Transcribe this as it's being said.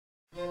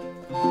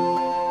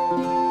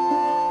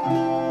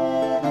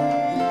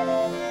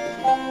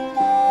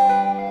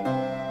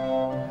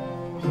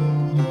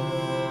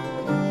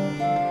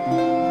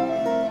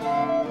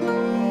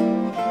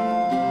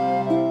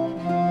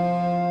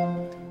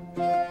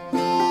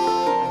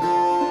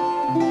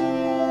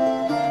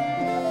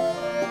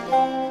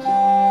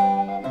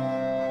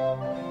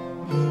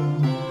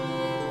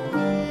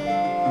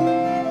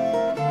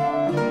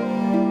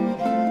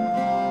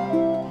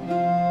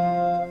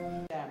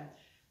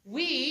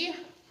We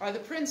are the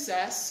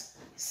princess.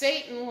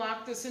 Satan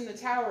locked us in the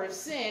Tower of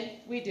Sin.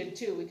 We did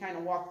too. We kind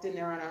of walked in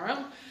there on our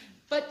own.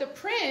 But the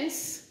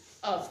Prince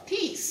of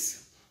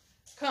Peace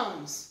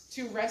comes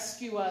to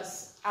rescue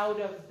us out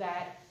of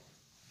that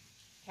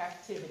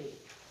captivity.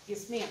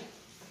 Yes, ma'am.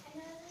 I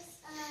know this,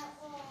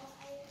 well, I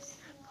don't really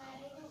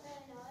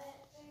know it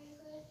very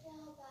good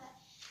now, but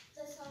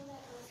the song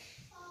that goes,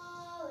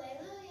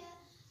 Hallelujah,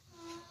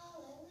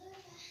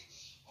 Hallelujah,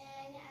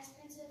 and as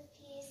Prince of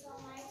Peace,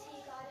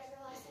 Almighty God,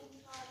 everlasting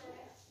Father.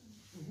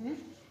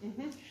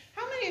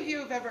 How many of you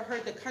have ever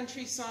heard the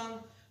country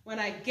song, When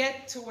I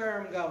Get to Where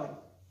I'm Going?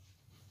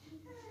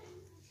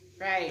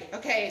 Right.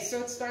 Okay, so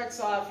it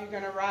starts off, you're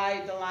going to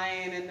ride the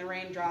lion and the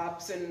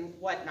raindrops and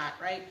whatnot,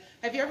 right?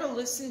 Have you ever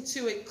listened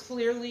to it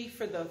clearly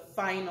for the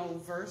final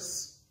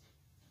verse?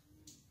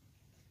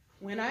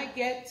 When I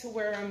get to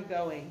where I'm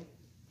going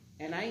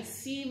and I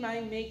see my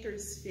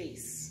Maker's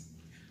face,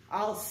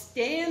 I'll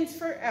stand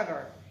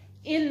forever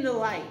in the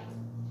light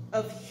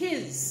of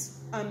His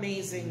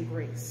amazing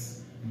grace.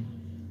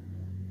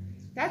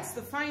 That's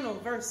the final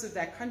verse of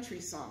that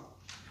country song.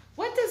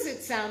 What does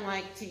it sound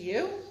like to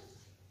you?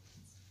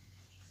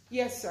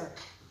 Yes, sir.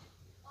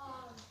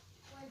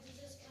 When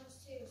Jesus comes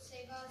to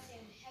save us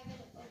and heaven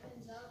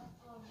opens up,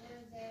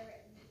 we're there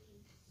and we can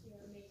see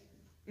our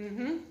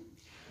Maker.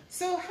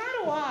 So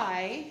how do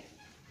I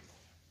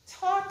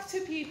talk to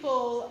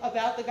people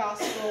about the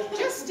gospel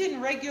just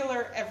in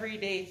regular,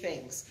 everyday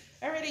things?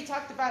 I already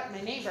talked about my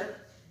neighbor.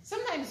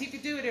 Sometimes you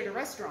could do it at a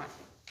restaurant.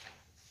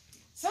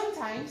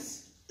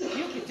 Sometimes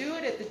you could do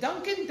it at the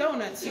Dunkin'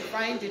 Donuts you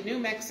find in New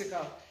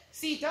Mexico.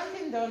 See,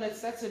 Dunkin'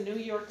 Donuts, that's a New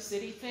York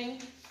City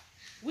thing.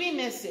 We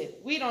miss it.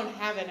 We don't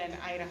have it in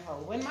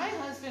Idaho. When my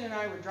husband and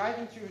I were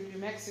driving through New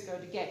Mexico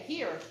to get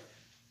here,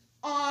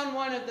 on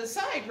one of the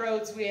side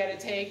roads we had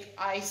to take,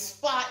 I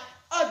spot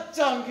a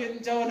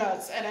Dunkin'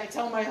 Donuts. And I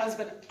tell my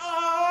husband,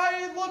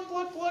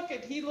 look,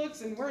 and he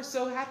looks, and we're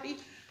so happy.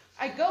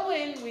 I go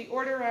in, we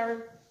order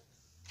our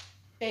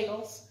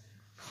bagels,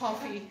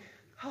 coffee,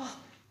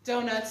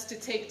 donuts to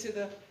take to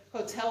the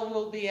hotel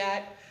we'll be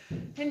at,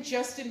 and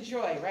just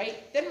enjoy,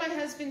 right? Then my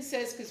husband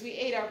says, because we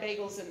ate our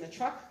bagels in the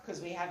truck, because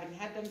we haven't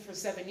had them for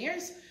 7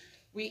 years,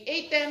 we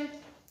ate them,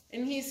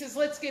 and he says,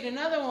 let's get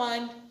another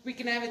one. We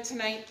can have it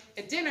tonight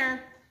at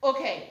dinner.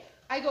 Okay,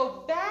 I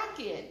go back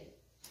in.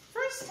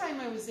 First time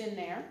I was in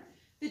there,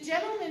 the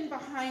gentleman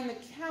behind the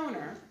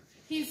counter,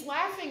 he's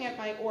laughing at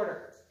my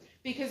order,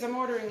 because I'm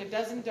ordering a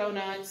dozen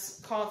donuts,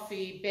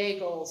 coffee,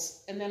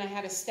 bagels, and then I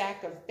had a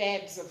stack of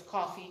bags of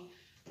coffee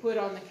put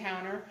on the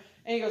counter.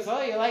 And he goes,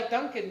 oh, you like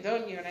Dunkin',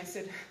 don't you? And I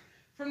said,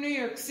 from New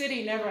York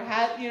City, never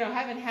had,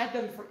 haven't had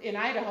them in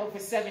Idaho for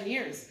 7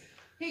 years.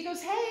 He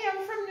goes, hey,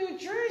 I'm from New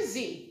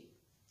Jersey.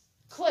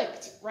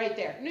 Clicked right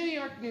there. New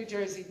York, New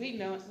Jersey. We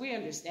know, we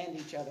understand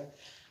each other.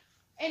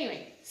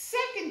 Anyway,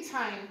 second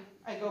time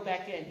I go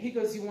back in, he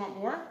goes, you want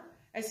more?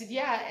 I said,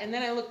 yeah. And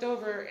then I looked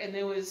over and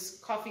there was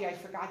coffee I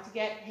forgot to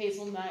get,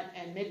 hazelnut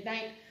and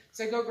midnight.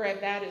 So I go grab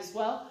that as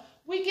well.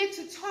 We get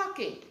to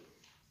talking.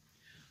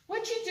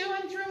 What you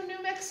doing through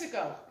New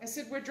Mexico? I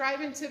said, we're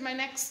driving to my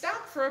next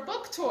stop for a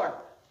book tour.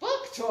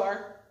 Book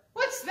tour?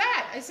 What's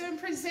that? I said, I'm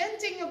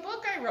presenting a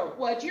book I wrote.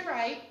 What'd you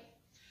write?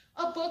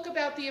 A book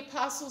about the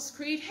Apostles'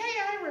 Creed. Hey,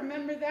 I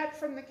remember that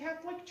from the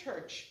Catholic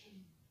Church.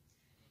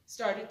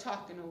 Started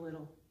talking a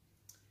little.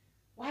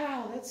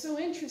 Wow, that's so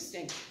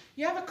interesting.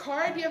 You have a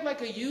card? You have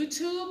like a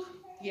YouTube?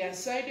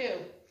 Yes, I do.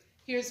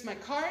 Here's my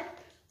card.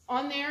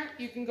 On there,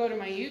 you can go to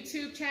my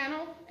YouTube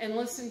channel and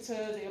listen to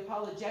the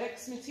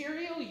Apologetics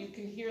material. You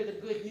can hear the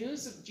good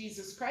news of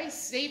Jesus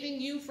Christ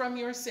saving you from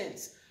your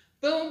sins.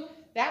 Boom,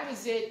 that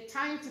was it.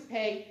 Time to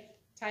pay,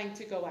 time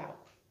to go out.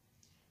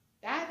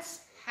 That's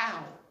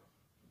how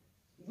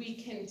we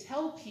can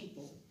tell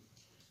people,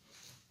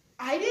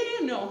 I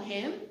didn't know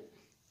him.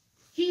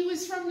 He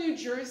was from New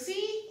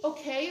Jersey.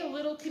 Okay, a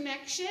little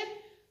connection,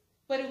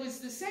 but it was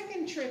the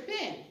second trip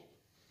in.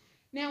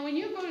 Now, when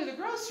you go to the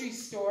grocery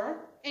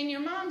store and your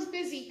mom's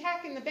busy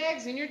packing the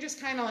bags and you're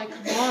just kind of like,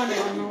 come on,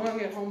 Mom, I want to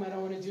get home. I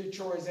don't want to do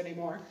chores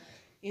anymore.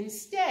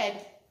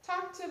 Instead,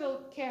 talk to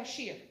the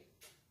cashier,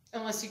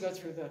 unless you go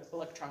through the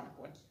electronic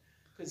one,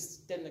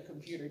 because then the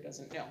computer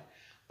doesn't know.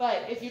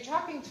 But if you're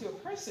talking to a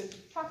person,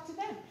 talk to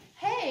them.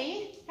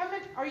 Hey,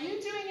 are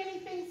you doing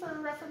anything for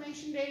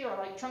Reformation Day or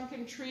like trunk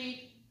and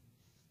treat?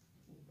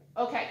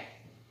 Okay.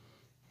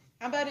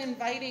 How about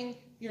inviting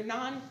your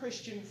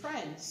non-Christian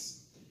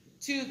friends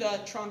to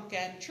the trunk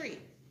and treat?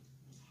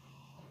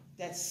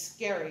 That's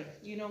scary.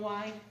 You know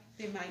why?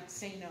 They might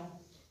say no.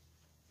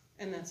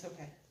 And that's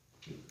okay.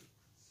 You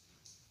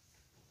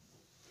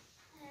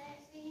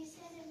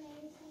said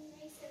amazing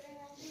grace. It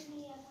reminded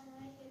me of one of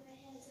my favorite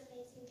hymns,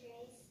 Amazing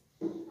Grace.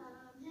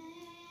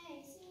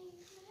 Amazing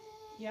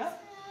grace.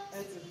 Yep.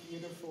 That's a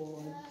beautiful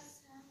one.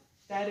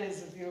 That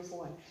is a beautiful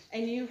one.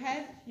 And you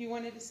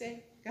wanted to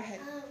say? Go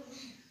ahead.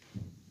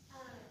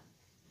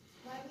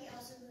 Why we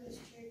also go to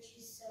church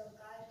is so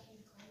God can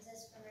cleanse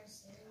us from our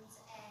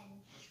sins and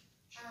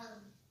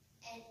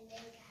make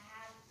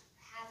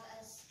have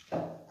us a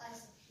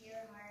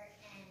pure heart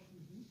and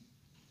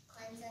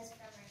cleanse us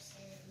from our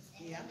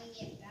when we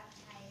get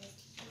baptized,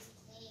 he's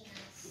cleaning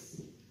us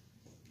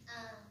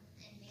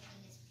and making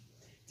us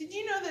pure. Did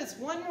you know there's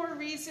one more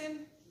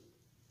reason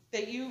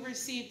that you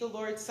receive the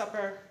Lord's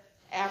Supper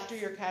after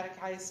you're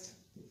catechized?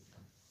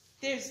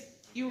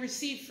 You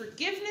receive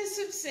forgiveness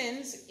of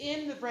sins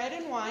in the bread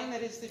and wine,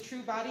 that is the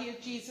true body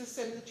of Jesus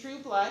and the true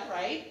blood,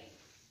 right?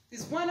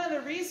 There's one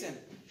other reason.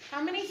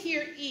 How many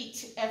here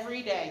eat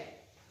every day?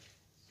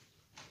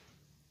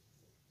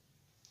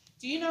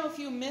 Do you know if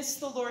you miss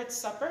the Lord's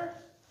Supper,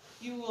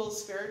 you will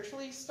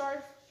spiritually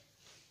starve?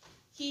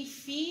 He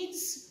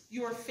feeds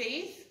your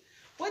faith.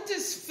 What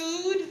does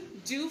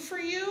food do for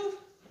you?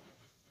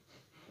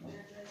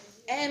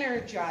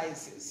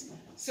 Energizes.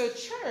 So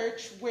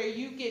church, where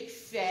you get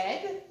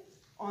fed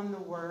on the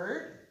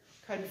word,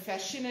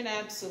 confession and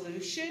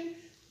absolution,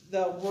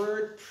 the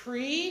word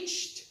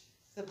preached,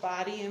 the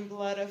body and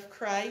blood of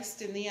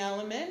Christ in the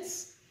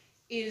elements,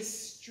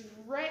 is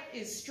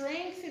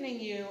strengthening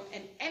you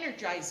and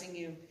energizing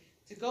you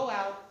to go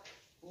out,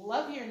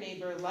 love your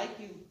neighbor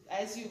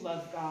as you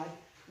love God.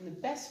 And the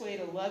best way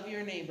to love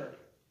your neighbor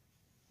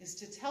is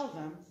to tell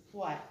them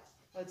what?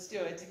 Let's do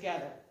it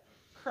together.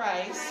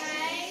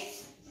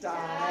 Christ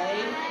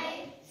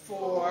died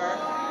for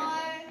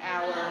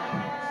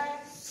our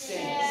sins.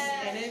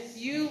 And if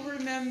you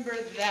remember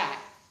that,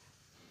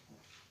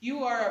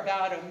 you are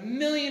about 1.5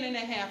 million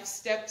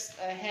steps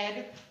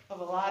ahead of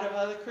a lot of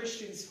other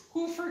Christians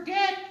who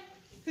forget,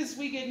 because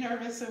we get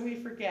nervous and we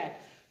forget.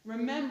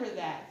 Remember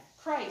that.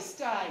 Christ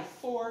died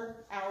for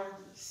our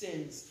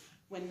sins.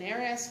 When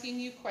they're asking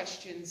you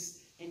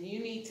questions and you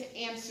need to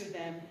answer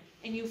them,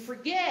 and you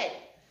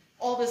forget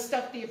all the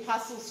stuff the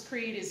Apostles'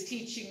 Creed is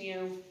teaching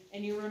you,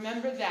 and you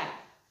remember that,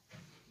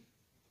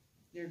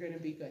 you're going to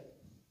be good.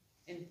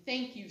 And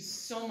thank you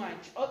so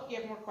much. Oh, you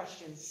have more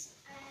questions.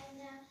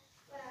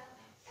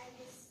 I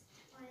just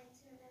wanted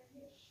to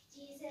remember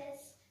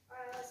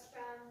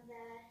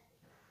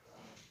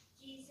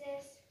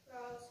Jesus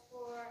rose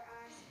for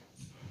our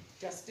sins.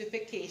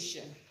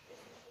 Justification.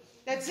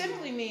 That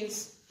simply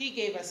means he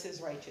gave us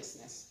his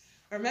righteousness.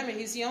 Remember,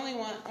 he's the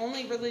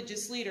only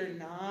religious leader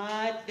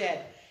not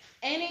dead.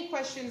 Any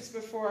questions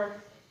before?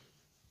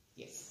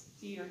 Yes,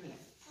 see your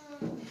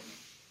hand.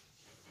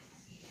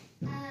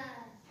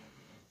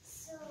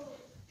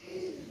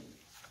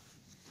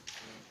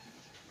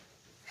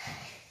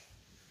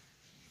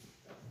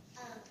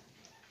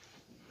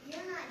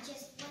 You're not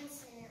just one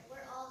sinner,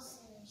 we're all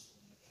sinners.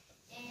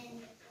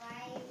 And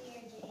why we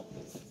are doing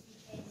this is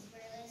because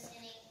we're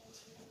listening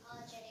to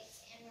Apologetics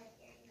and we're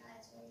hearing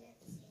God's word at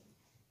the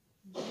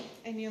same time.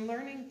 And you're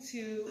learning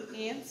to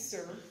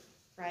answer,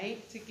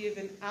 right? To give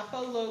an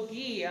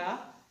apologia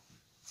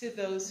to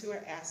those who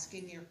are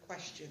asking your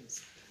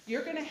questions.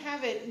 You're going to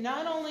have it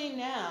not only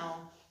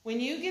now, when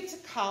you get to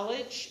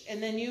college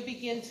and then you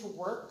begin to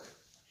work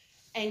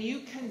and you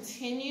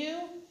continue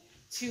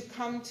to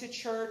come to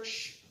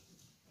church,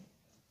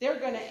 they're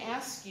going to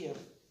ask you.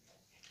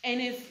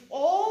 And if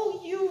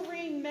all you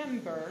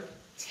remember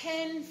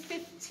 10,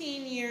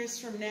 15 years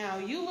from now,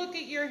 you look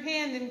at your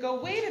hand and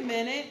go, wait a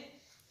minute,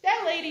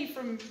 that lady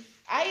from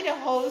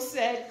Idaho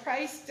said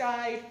Christ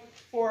died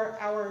for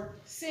our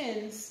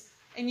sins,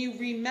 and you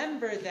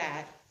remember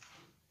that,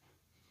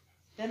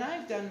 then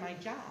I've done my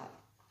job,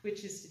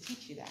 which is to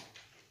teach you that.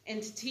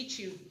 And to teach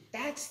you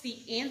that's the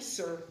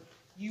answer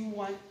you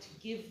want to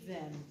give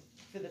them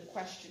for the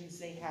questions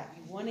they have.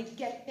 You want to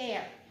get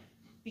there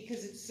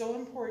because it's so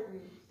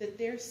important that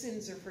their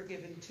sins are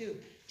forgiven too.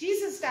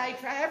 Jesus died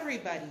for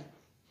everybody.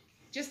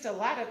 Just a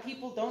lot of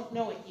people don't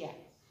know it yet.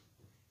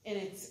 And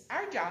it's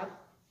our job,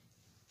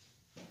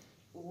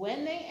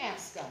 when they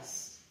ask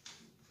us,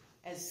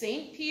 as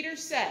St. Peter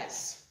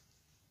says,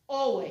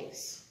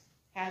 always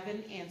have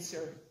an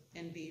answer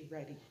and be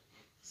ready.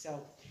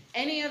 So,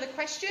 any other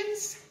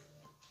questions?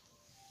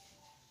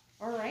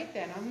 All right,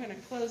 then, I'm going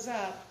to close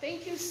up.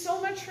 Thank you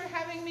so much for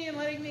having me and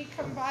letting me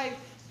come by.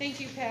 Thank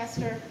you,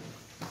 Pastor.